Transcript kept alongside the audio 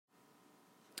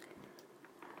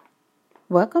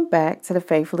Welcome back to the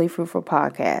Faithfully Fruitful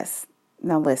podcast.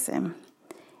 Now listen,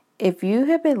 if you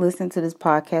have been listening to this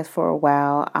podcast for a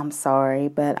while, I'm sorry,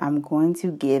 but I'm going to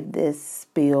give this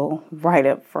spiel right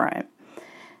up front.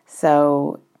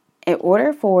 So, in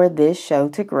order for this show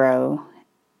to grow,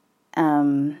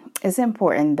 it's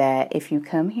important that if you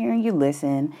come here and you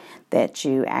listen, that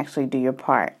you actually do your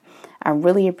part. I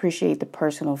really appreciate the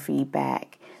personal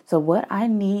feedback. So what I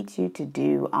need you to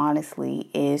do, honestly,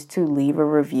 is to leave a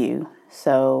review.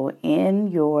 So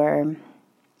in your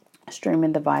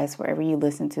streaming device, wherever you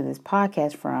listen to this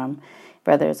podcast from,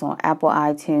 whether it's on Apple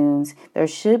iTunes, there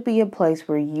should be a place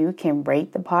where you can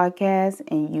rate the podcast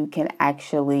and you can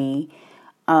actually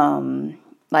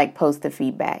post the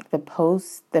feedback.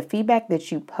 The feedback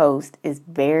that you post is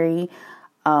very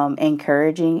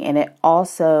encouraging, and it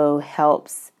also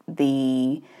helps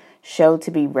the show to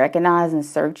be recognized in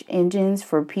search engines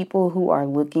for people who are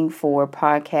looking for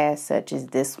podcasts such as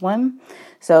this one.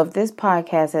 So if this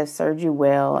podcast has served you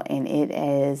well and it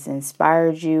has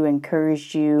inspired you,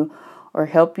 encouraged you, or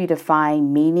helped you to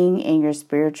find meaning in your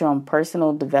spiritual and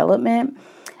personal development,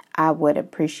 I would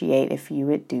appreciate if you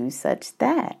would do such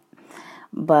that.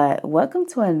 But welcome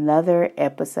to another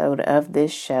episode of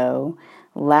this show.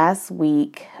 Last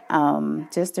week,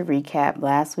 just to recap,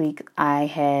 last week I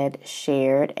had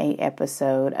shared an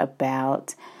episode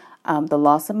about the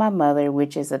loss of my mother,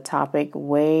 which is a topic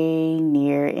way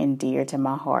near and dear to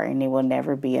my heart, and there will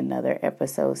never be another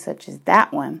episode such as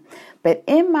that one. But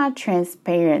in my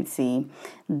transparency,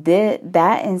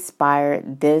 that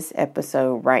inspired this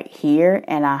episode right here,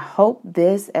 and I hope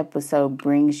this episode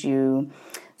brings you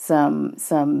some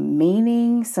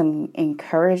meaning, some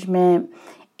encouragement,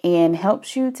 and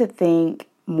helps you to think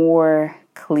more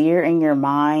clear in your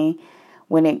mind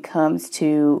when it comes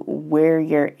to where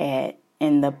you're at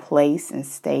in the place and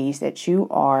stage that you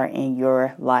are in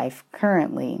your life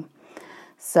currently.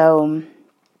 So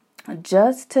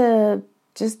just to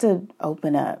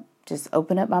open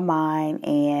up my mind,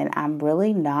 and I'm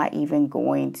really not even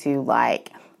going to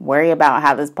worry about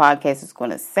how this podcast is going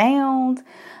to sound.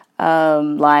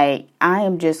 I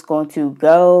am just going to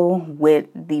go with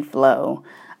the flow.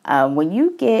 When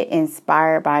you get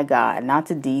inspired by God, not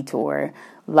to detour,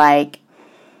 if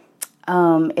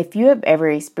you have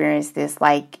ever experienced this,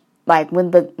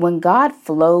 when God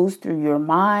flows through your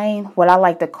mind, what I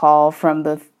like to call from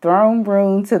the throne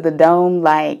room to the dome,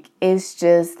 it's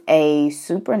just a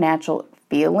supernatural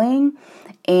feeling.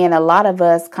 And a lot of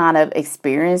us kind of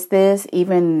experience this,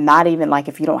 not even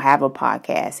if you don't have a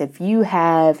podcast. If you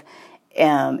have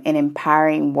an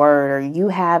empowering word, or you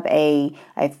have a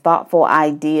thoughtful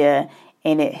idea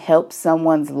and it helps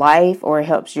someone's life, or it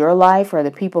helps your life or the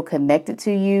people connected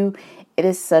to you, it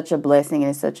is such a blessing and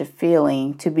it's such a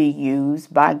feeling to be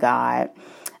used by God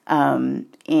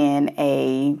in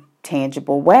a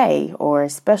tangible way or a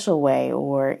special way,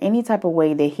 or any type of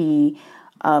way that He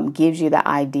gives you the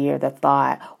idea, the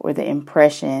thought, or the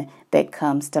impression that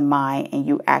comes to mind, and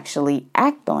you actually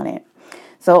act on it.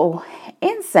 So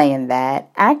in saying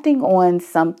that, acting on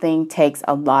something takes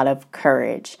a lot of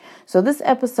courage. So this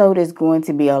episode is going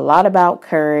to be a lot about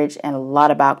courage and a lot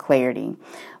about clarity.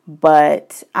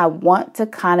 But I want to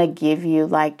kind of give you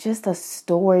just a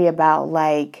story about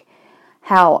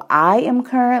how I am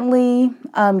currently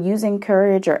using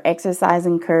courage or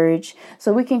exercising courage,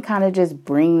 so we can kind of just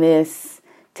bring this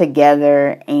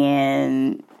together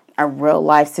in a real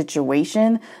life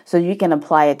situation so you can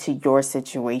apply it to your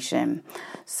situation.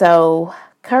 So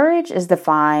courage is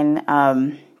defined,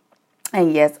 and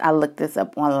yes, I looked this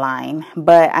up online,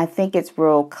 but I think it's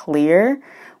real clear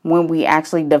when we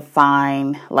actually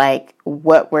define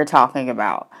what we're talking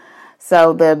about.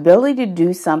 So the ability to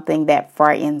do something that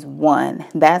frightens one,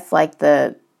 that's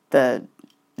the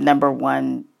number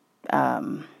one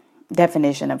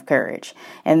definition of courage.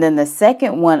 And then the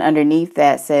second one underneath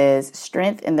that says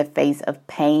strength in the face of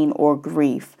pain or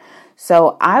grief.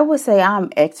 So I would say I'm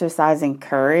exercising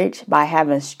courage by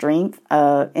having strength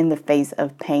in the face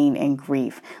of pain and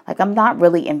grief. I'm not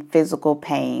really in physical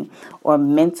pain or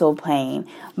mental pain,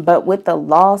 but with the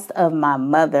loss of my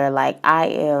mother, I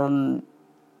am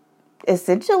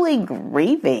essentially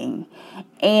grieving.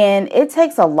 And it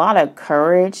takes a lot of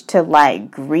courage to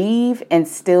grieve and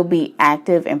still be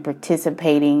active and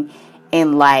participating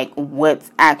in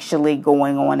what's actually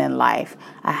going on in life.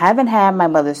 I haven't had my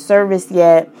mother's service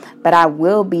yet, but I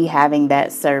will be having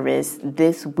that service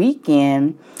this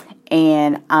weekend.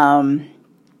 And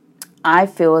I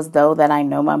feel as though that I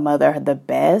know my mother the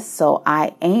best, so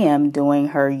I am doing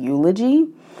her eulogy.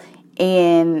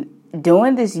 And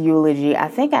doing this eulogy, I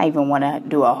think I even want to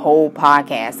do a whole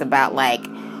podcast about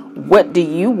what do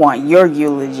you want your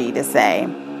eulogy to say?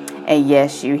 And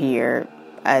yes, you hear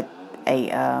a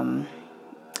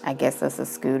I guess that's a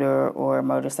scooter or a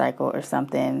motorcycle or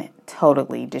something,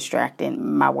 totally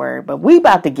distracting my word. But we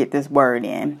about to get this word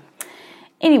in.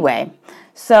 Anyway,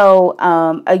 so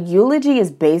a eulogy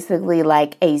is basically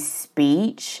like a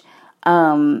speech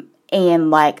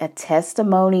and like a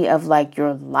testimony of like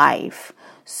your life.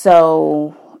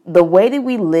 So the way that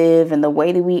we live and the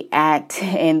way that we act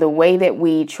and the way that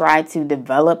we try to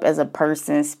develop as a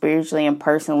person spiritually and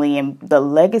personally and the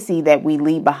legacy that we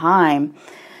leave behind,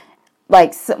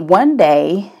 like one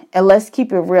day, and let's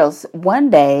keep it real, one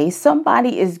day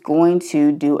somebody is going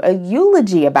to do a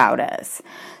eulogy about us.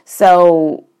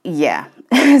 So yeah,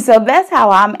 so that's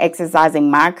how I'm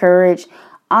exercising my courage.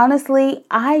 Honestly,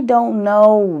 I don't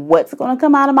know what's going to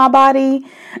come out of my body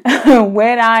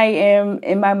when I am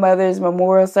in my mother's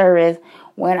memorial service,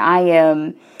 when I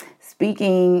am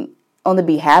speaking on the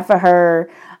behalf of her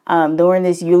during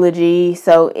this eulogy.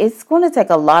 So it's going to take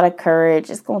a lot of courage.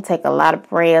 It's going to take a lot of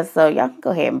prayer. So y'all can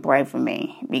go ahead and pray for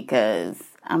me because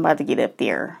I'm about to get up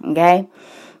there. Okay.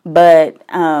 But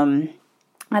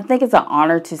I think it's an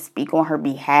honor to speak on her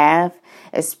behalf,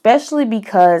 especially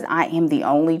because I am the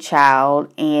only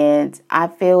child and I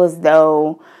feel as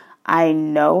though I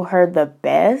know her the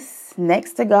best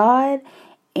next to God,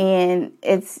 and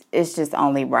it's just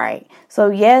only right. So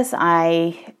yes,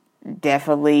 I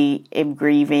definitely am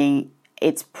grieving.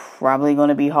 It's probably going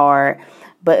to be hard,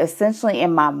 but essentially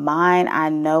in my mind, I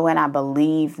know and I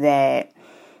believe that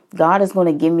God is going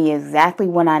to give me exactly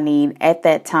what I need at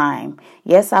that time.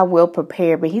 Yes, I will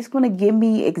prepare, but He's going to give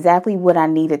me exactly what I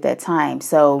need at that time.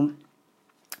 So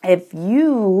if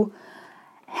you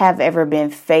have ever been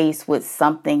faced with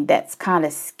something that's kind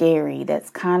of scary, that's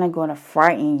kind of going to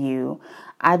frighten you,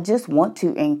 I just want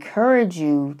to encourage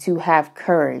you to have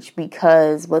courage,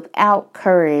 because without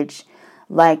courage,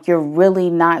 like, you're really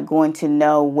not going to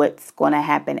know what's going to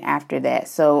happen after that.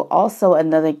 So also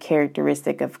another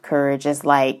characteristic of courage is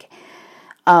like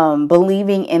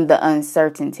believing in the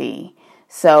uncertainty.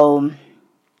 So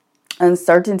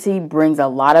uncertainty brings a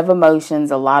lot of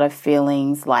emotions, a lot of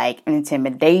feelings like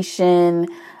intimidation,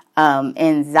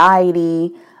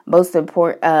 anxiety. Most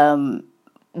important,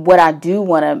 what I do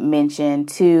want to mention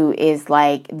too is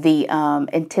like the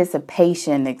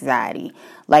anticipation anxiety.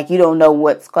 Like, you don't know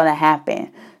what's going to happen.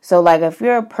 So like if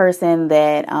you're a person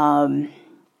that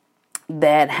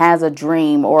that has a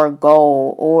dream or a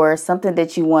goal or something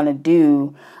that you want to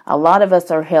do, a lot of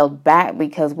us are held back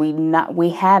because we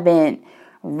haven't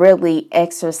really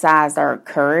exercised our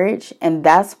courage, and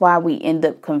that's why we end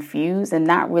up confused and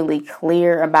not really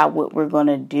clear about what we're going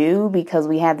to do, because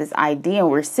we have this idea and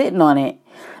we're sitting on it,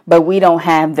 but we don't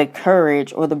have the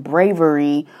courage or the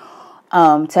bravery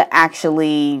to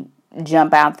actually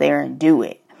jump out there and do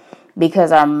it,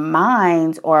 because our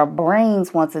minds or our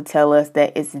brains want to tell us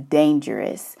that it's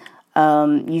dangerous.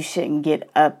 You shouldn't get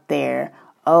up there.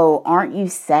 Oh, aren't you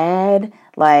sad?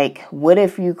 Like, what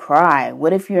if you cry?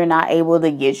 What if you're not able to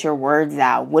get your words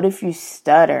out? What if you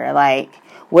stutter? Like,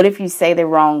 what if you say the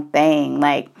wrong thing?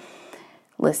 Like,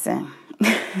 listen,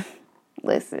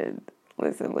 listen.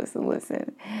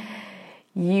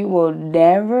 You will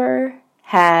never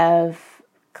have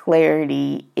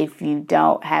clarity if you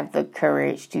don't have the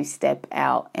courage to step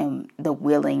out and the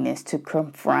willingness to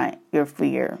confront your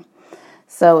fear.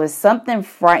 So if something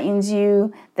frightens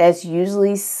you, that's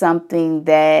usually something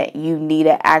that you need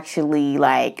to actually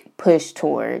like push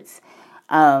towards.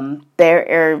 There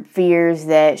are fears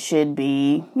that should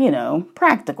be,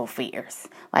 practical fears.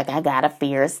 Like, I got a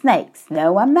fear of snakes.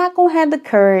 No, I'm not going to have the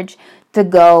courage to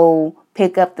go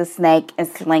pick up the snake and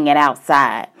sling it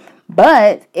outside.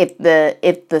 But if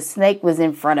the snake was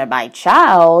in front of my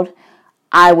child,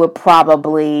 I would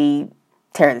probably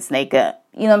tear the snake up.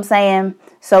 You know what I'm saying?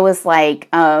 So it's like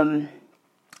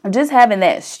just having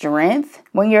that strength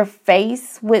when you're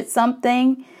faced with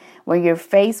something.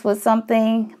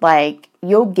 Like,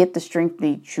 you'll get the strength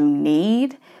that you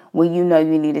need when you know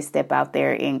you need to step out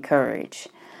there in courage.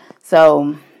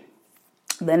 So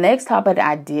the next topic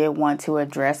I did want to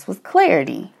address was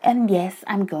clarity. And yes,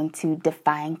 I'm going to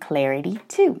define clarity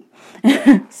too.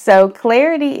 So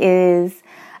clarity is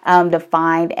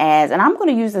defined as, and I'm going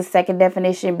to use the second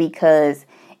definition because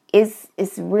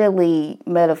it's really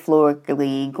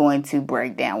metaphorically going to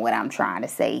break down what I'm trying to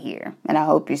say here. And I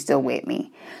hope you're still with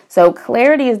me. So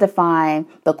clarity is defined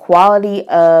the quality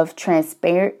of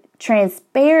transparency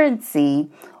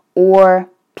or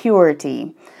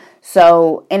purity.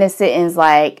 So in a sentence,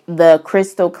 like the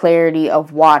crystal clarity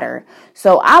of water.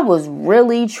 So I was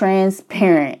really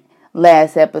transparent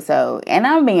last episode, and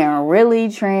I'm being really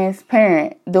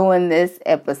transparent doing this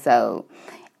episode.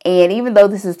 And even though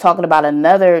this is talking about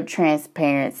another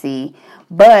transparency,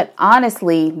 but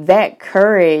honestly, that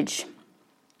courage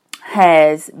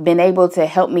has been able to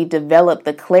help me develop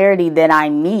the clarity that I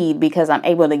need, because I'm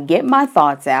able to get my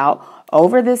thoughts out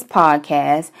over this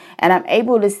podcast, and I'm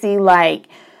able to see like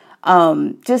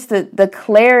just the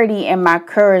clarity in my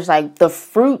courage, like the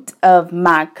fruit of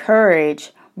my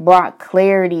courage brought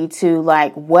clarity to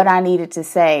like what I needed to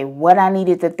say, what I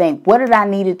needed to think, what did I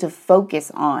needed to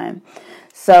focus on.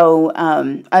 So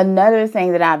another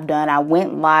thing that I've done, I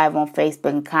went live on Facebook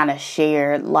and kind of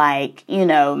shared like,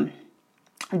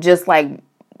 just like,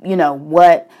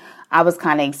 what I was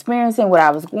kind of experiencing, what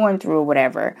I was going through or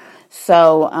whatever.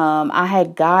 So I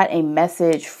had got a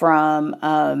message from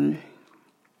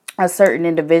a certain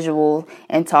individual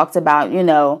and talked about,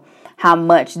 how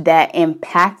much that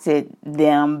impacted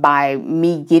them by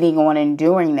me getting on and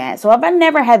doing that. So if I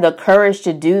never had the courage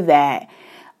to do that,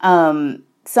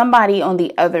 somebody on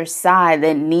the other side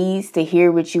that needs to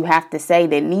hear what you have to say,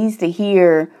 that needs to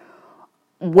hear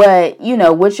what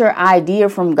your idea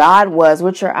from God was,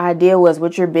 what your idea was,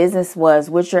 what your business was,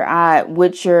 what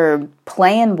your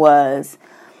plan was,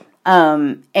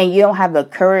 and you don't have the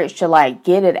courage to like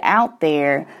get it out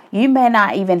there, you may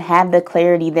not even have the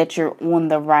clarity that you're on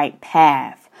the right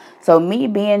path. So me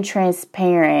being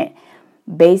transparent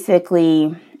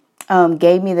basically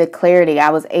gave me the clarity. I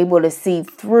was able to see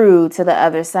through to the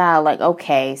other side. Like,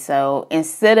 okay, so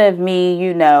instead of me,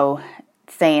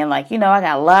 saying like, I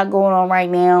got a lot going on right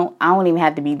now, I don't even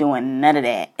have to be doing none of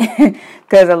that.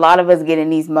 Because a lot of us get in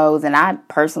these modes, and I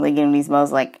personally get in these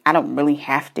modes like, I don't really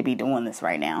have to be doing this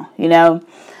right now,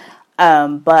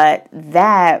 but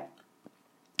that,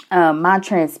 my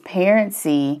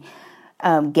transparency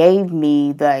gave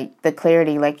me the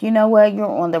clarity, like, you know what, you're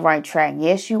on the right track.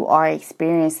 Yes, you are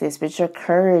experiencing this, but your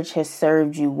courage has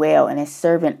served you well, and it's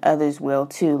serving others well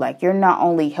too. Like, you're not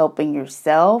only helping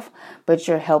yourself, but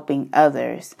you're helping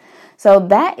others. So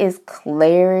that is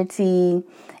clarity.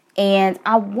 And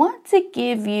I want to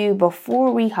give you,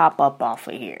 before you hop up off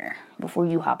of here,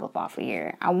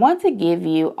 I want to give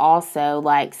you also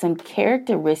like some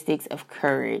characteristics of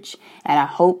courage. And I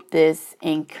hope this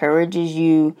encourages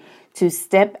you to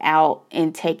step out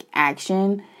and take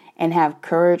action and have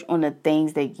courage on the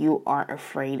things that you are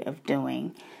afraid of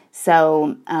doing.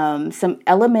 So some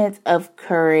elements of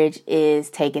courage is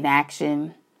taking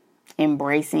action,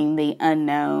 embracing the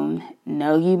unknown.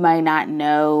 No, you might not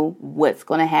know what's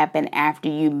going to happen after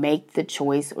you make the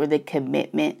choice or the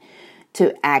commitment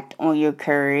to act on your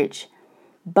courage,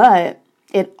 but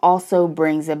it also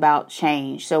brings about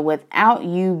change. So without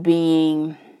you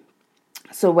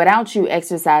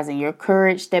exercising your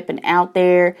courage, stepping out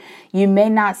there, you may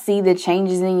not see the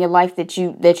changes in your life that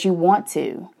you want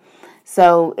to.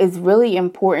 So it's really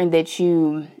important that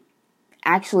you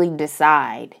actually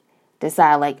decide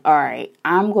like, all right,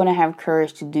 I'm going to have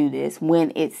courage to do this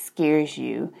when it scares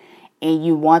you and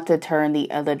you want to turn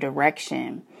the other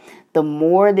direction. The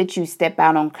more that you step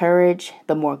out on courage,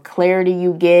 the more clarity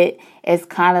you get. It's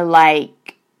kind of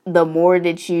like the more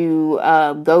that you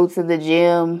go to the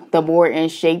gym, the more in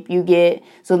shape you get.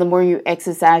 So the more you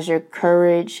exercise your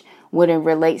courage when it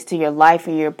relates to your life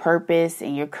and your purpose,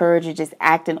 and your courage of just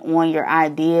acting on your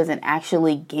ideas and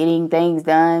actually getting things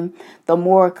done, the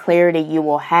more clarity you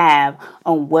will have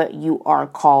on what you are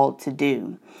called to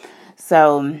do.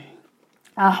 So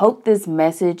I hope this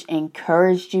message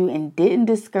encouraged you and didn't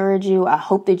discourage you. I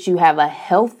hope that you have a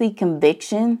healthy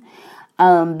conviction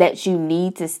that you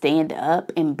need to stand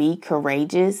up and be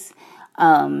courageous.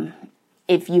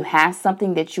 If you have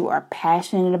something that you are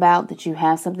passionate about, that you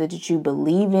have something that you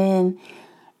believe in,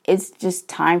 it's just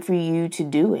time for you to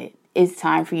do it. It's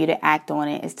time for you to act on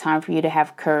it. It's time for you to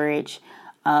have courage.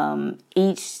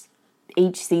 Each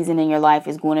season in your life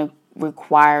is going to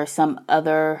require some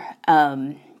other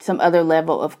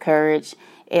level of courage.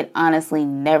 It honestly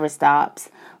never stops.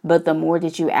 But the more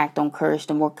that you act on courage,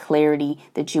 the more clarity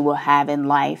that you will have in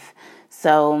life.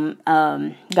 So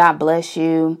God bless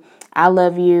you. I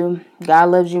love you.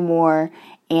 God loves you more.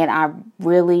 And I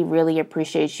really, really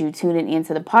appreciate you tuning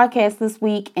into the podcast this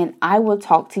week. And I will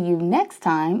talk to you next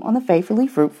time on the Faithfully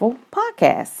Fruitful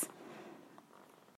podcast.